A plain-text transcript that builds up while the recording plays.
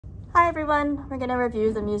Hi everyone, we're gonna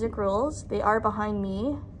review the music rules. They are behind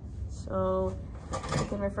me, so you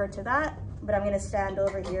can refer to that, but I'm gonna stand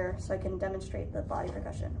over here so I can demonstrate the body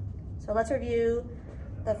percussion. So let's review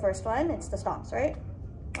the first one. It's the stomps, right?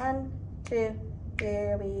 1, 2,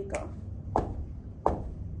 here we go.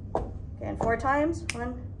 Okay, and 4 times.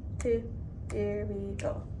 1, 2, here we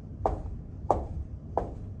go.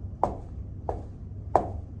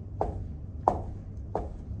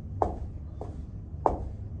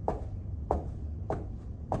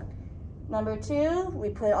 Number 2, we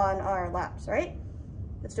put on our laps, right?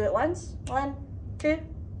 Let's do it once. 1, 2,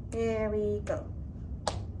 here we go.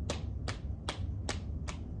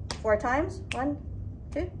 4 times. 1,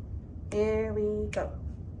 2, here we go.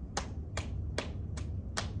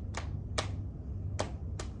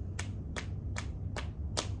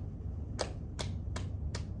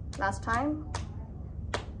 Last time.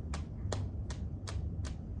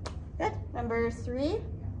 Good. Number 3,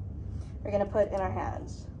 we're gonna put in our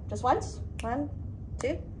hands. Just once. 1,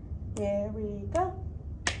 2, here we go.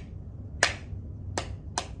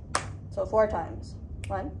 So 4 times.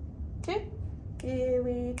 1, 2, here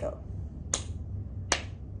we go.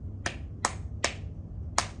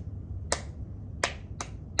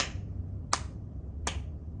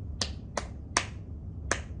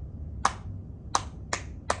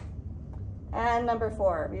 And number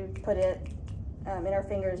 4, we put it in our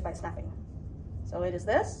fingers by snapping. So it is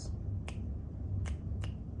this.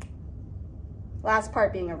 Last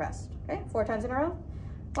part being a rest, okay? 4 times in a row.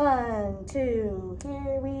 1, 2,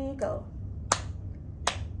 here we go.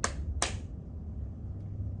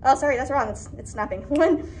 Oh, sorry, that's wrong, it's snapping.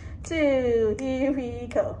 1, 2, here we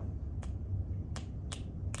go.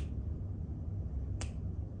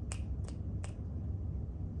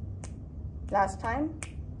 Last time.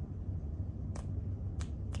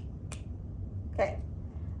 Okay,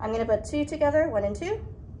 I'm gonna put 2 together, 1 and 2.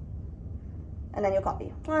 And then you'll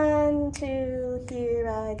copy. 1, 2, here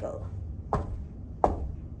I go.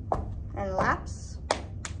 And laps.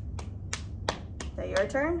 So your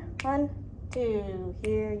turn. 1, 2,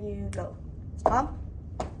 here you go. Stomp.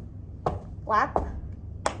 Lap.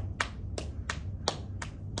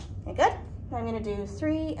 Okay, good. I'm gonna do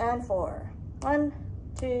 3 and 4. 1,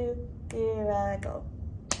 2, here I go.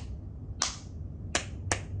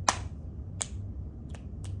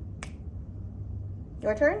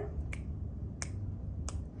 Your turn.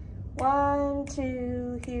 1,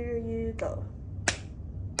 2, here you go.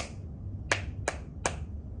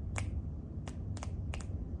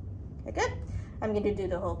 Okay, good. I'm going to do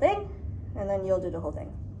the whole thing, and then you'll do the whole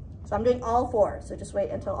thing. So I'm doing all 4, so just wait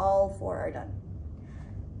until all 4 are done.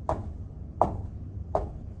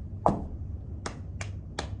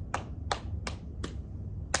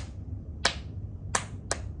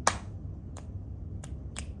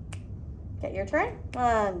 Okay, your turn.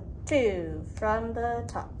 1, 2, from the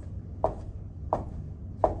top.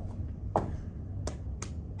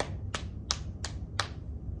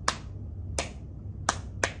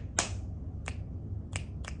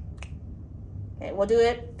 Okay, we'll do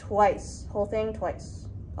it twice, whole thing twice,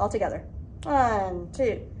 all together. 1,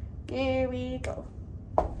 2, here we go.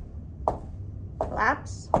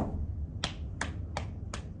 Laps,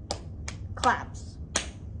 claps,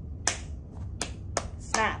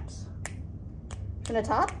 snaps. From the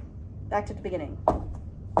top, back to the beginning.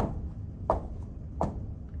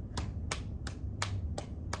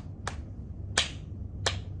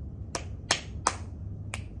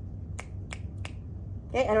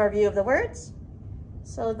 Okay, and a review of the words.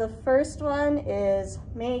 So the first one is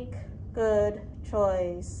make good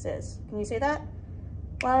choices. Can you say that?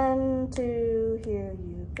 1, 2, here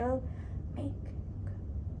you go. Make.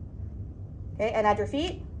 Okay, and add your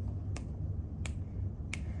feet.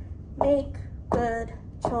 Make good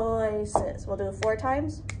choices. We'll do it 4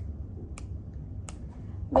 times.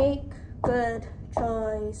 Make good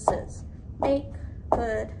choices. Make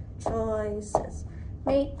good choices.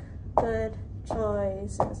 Make good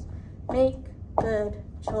choices. Make good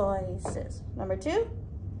choices. Number 2.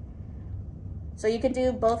 So you can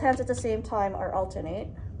do both hands at the same time or alternate.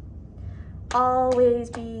 Always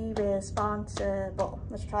be responsible.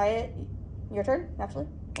 Let's try it. Your turn, actually.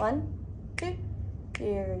 1, 2,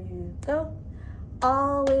 here you go.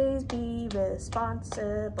 Always be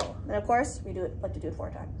responsible. And of course, we like to do it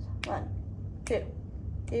 4 times. 1, 2,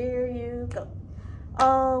 here you go.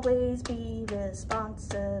 Always be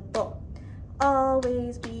responsible.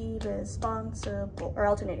 Always be responsible, or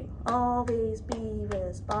alternating. Always be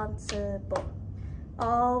responsible.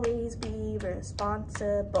 Always be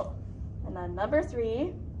responsible. And then number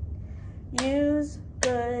 3, use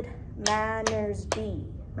good manners. B.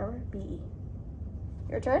 Remember, B.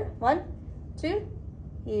 Your turn. 1, 2,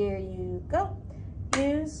 here you go.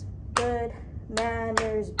 Use good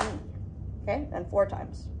manners, be. Okay, and 4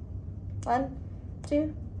 times. 1,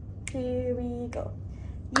 2, here we go.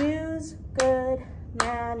 Use good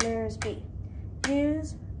manners, be.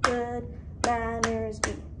 Use good manners,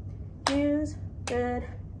 be. Use good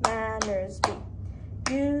manners, be.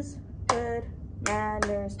 Use good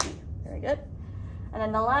manners, be. Very good. And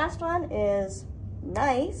then the last one is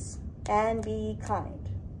nice and be kind.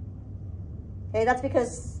 Okay, that's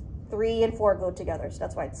because 3 and 4 go together, so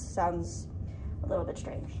that's why it sounds a little bit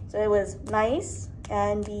strange. So it was nice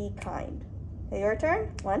and be kind. Okay, your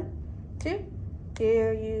turn. 1, 2,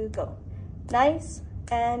 here you go. Nice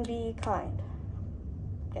and be kind.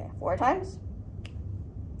 Okay, 4 times.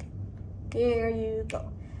 Here you go.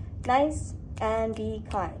 Nice and be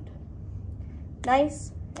kind.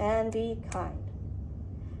 Nice and be kind.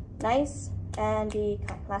 Nice and be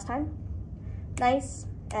kind. Last time. Nice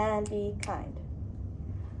and be kind.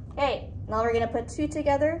 Okay, now we're gonna put 2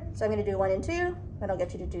 together. So I'm gonna do 1 and 2, then I'll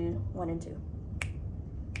get you to do 1 and 2.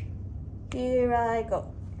 Here I go.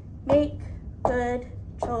 Make good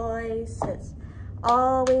choices.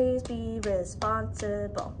 Always be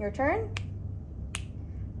responsible. Your turn.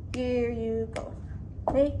 Here you go.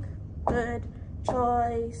 Make good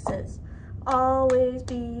choices. Always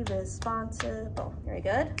be responsible. Very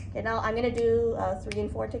good. Okay, now I'm gonna do 3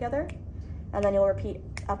 and 4 together, and then you'll repeat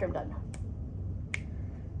after I'm done.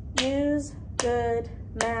 Use good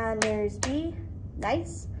manners, be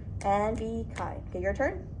nice and be kind. Okay, your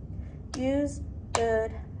turn. Use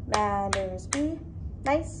good manners, be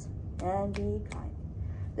nice and be kind.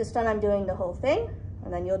 This time I'm doing the whole thing,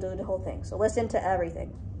 and then you'll do the whole thing. So listen to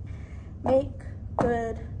everything. Make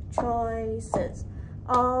good choices.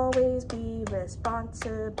 Always be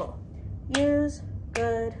responsible. Use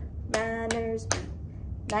good manners, be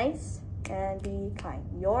nice and be kind.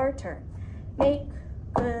 Your turn. Make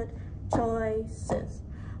good choices.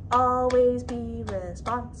 Always be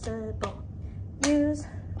responsible. Use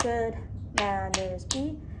good manners,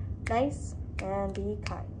 be nice and be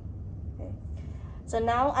kind. Okay. So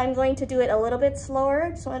now I'm going to do it a little bit slower.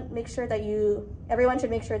 Just want to make sure that everyone should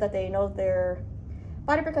make sure that they know their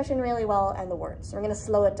body percussion really well and the words. So we're going to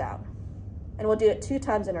slow it down. And we'll do it 2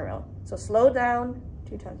 times in a row. So slow down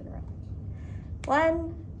 2 times in a row.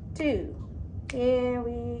 1, 2, here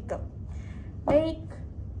we go. Make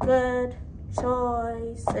good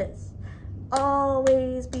choices.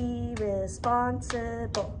 Always be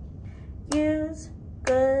responsible. Use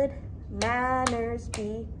good manners,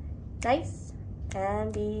 be nice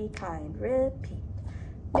and be kind. Repeat.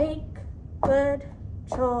 Make good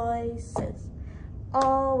choices.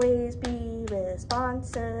 Always be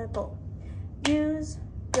responsible. Use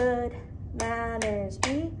good manners,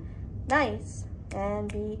 be nice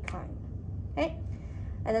and be kind. Okay?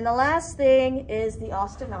 And then the last thing is the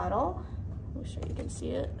ostinato. I'm sure you can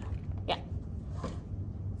see it. Yeah.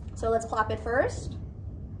 So let's clap it first.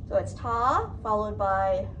 So it's ta, followed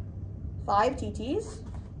by 5 TTs.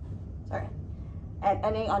 Sorry. And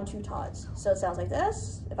ending on 2 tas. So it sounds like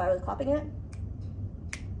this, if I was clapping it.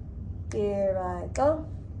 Here I go.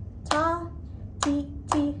 Ta, ti,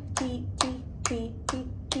 ti, ti, ti, ti, ti,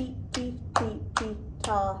 ti, ti, ti, ti,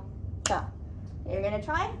 ta, ta. You're gonna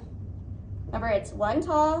try. Remember, it's 1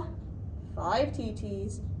 ta, 5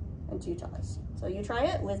 TTs, and 2 tas. So you try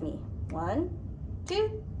it with me. 1,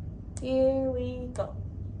 2, here we go.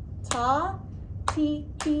 Ta, ti,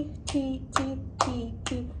 ti, ti, ti, ti,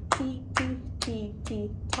 ti, ti, ti, ti,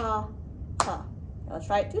 ti, ta, ta. Now let's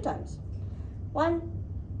try it 2 times. 1,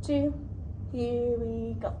 2, here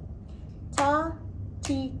we go. Ta,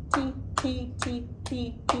 ti, ti, ti, ti,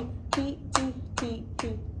 ti, ti, ti, ti, ti,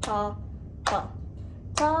 ti, ta, ta.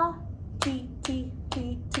 Ta, ti, ti,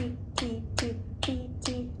 ti, ti, ti, ti, ti,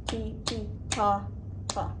 ti, ti, ti, ta,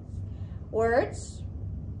 ta. Words,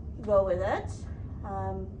 go with it.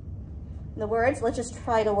 The words, let's just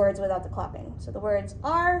try the words without the clapping. So the words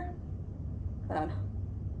are,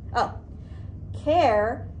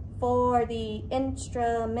 care for the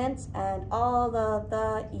instruments and all of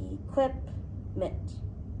the equipment.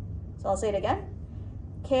 So I'll say it again.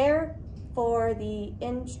 Care for the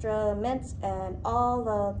instruments and all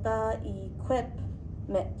of the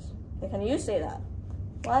equipment. Okay, can you say that?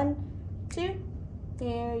 1, 2,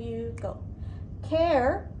 here you go.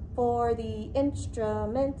 Care for the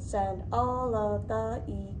instruments and all of the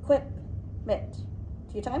equipment.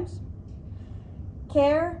 2 times.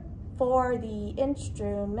 Care for the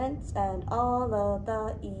instruments and all of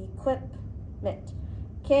the equipment.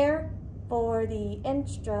 Care for the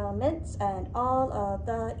instruments and all of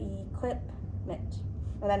the equipment.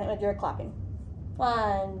 And then you're clapping.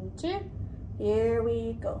 1, 2, here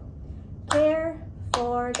we go. Care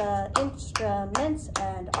for the instruments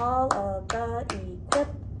and all of the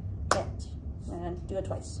equipment. And do it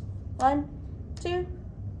twice. 1, 2,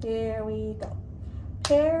 here we go.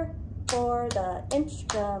 Care for the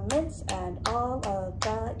instruments and all of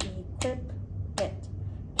the equipment.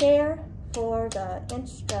 Care for the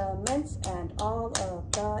instruments and all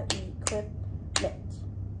of the equipment.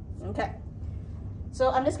 Okay, so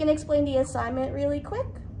I'm just gonna explain the assignment really quick.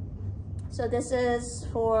 So this is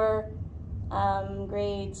for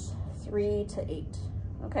grades 3 to 8,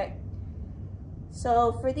 okay?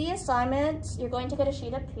 So for the assignment, you're going to get a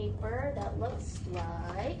sheet of paper that looks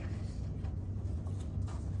like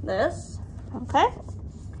this, okay?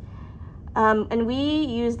 And we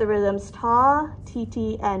use the rhythms ta,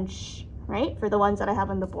 ti, and sh, right? For the ones that I have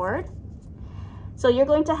on the board. So you're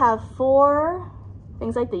going to have 4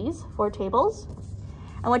 things like these, 4 tables.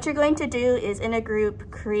 And what you're going to do is in a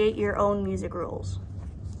group, create your own music rules.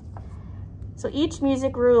 So each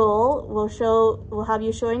music rule will have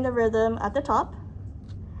you showing the rhythm at the top.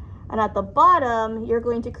 And at the bottom, you're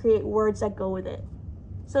going to create words that go with it.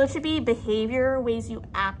 So it should be behavior, ways you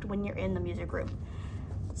act when you're in the music room.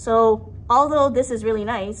 So although this is really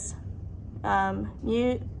nice,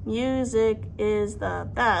 music is the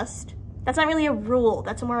best, that's not really a rule,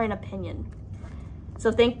 that's more an opinion.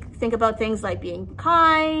 So think about things like being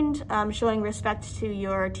kind, showing respect to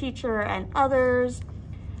your teacher and others,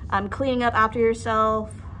 cleaning up after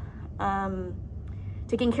yourself,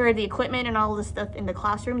 taking care of the equipment and all this stuff in the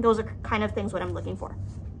classroom. Those are kind of things what I'm looking for.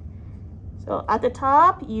 So at the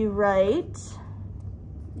top, you write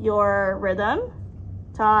your rhythm,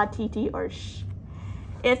 ta, ti, or sh.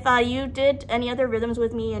 If you did any other rhythms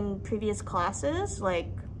with me in previous classes, like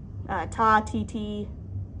ta, ti,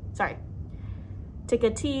 sorry, ticka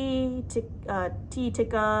ti,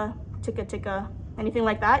 ticka, ticka ticka, anything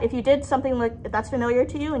like that. If you did something like that's familiar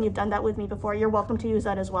to you and you've done that with me before, you're welcome to use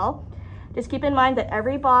that as well. Just keep in mind that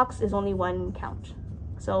every box is only 1 count.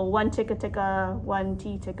 So 1 ticka ticka, 1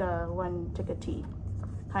 ti ticka, 1 ticka ti,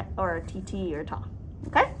 or tt or ta,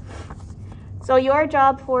 okay? So your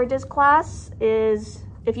job for this class is,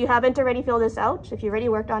 if you haven't already filled this out, if you already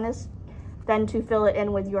worked on this, then to fill it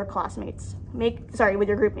in with your classmates. With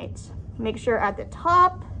your group mates. Make sure at the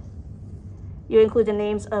top, you include the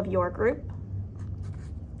names of your group.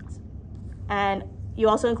 And you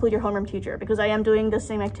also include your homeroom teacher, because I am doing the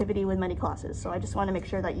same activity with many classes. So I just want to make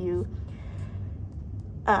sure that you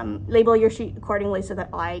label your sheet accordingly so that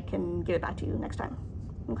I can give it back to you next time,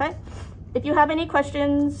 okay? If you have any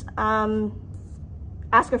questions,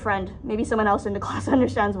 ask a friend. Maybe someone else in the class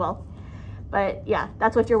understands well. But yeah,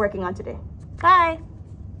 that's what you're working on today. Bye.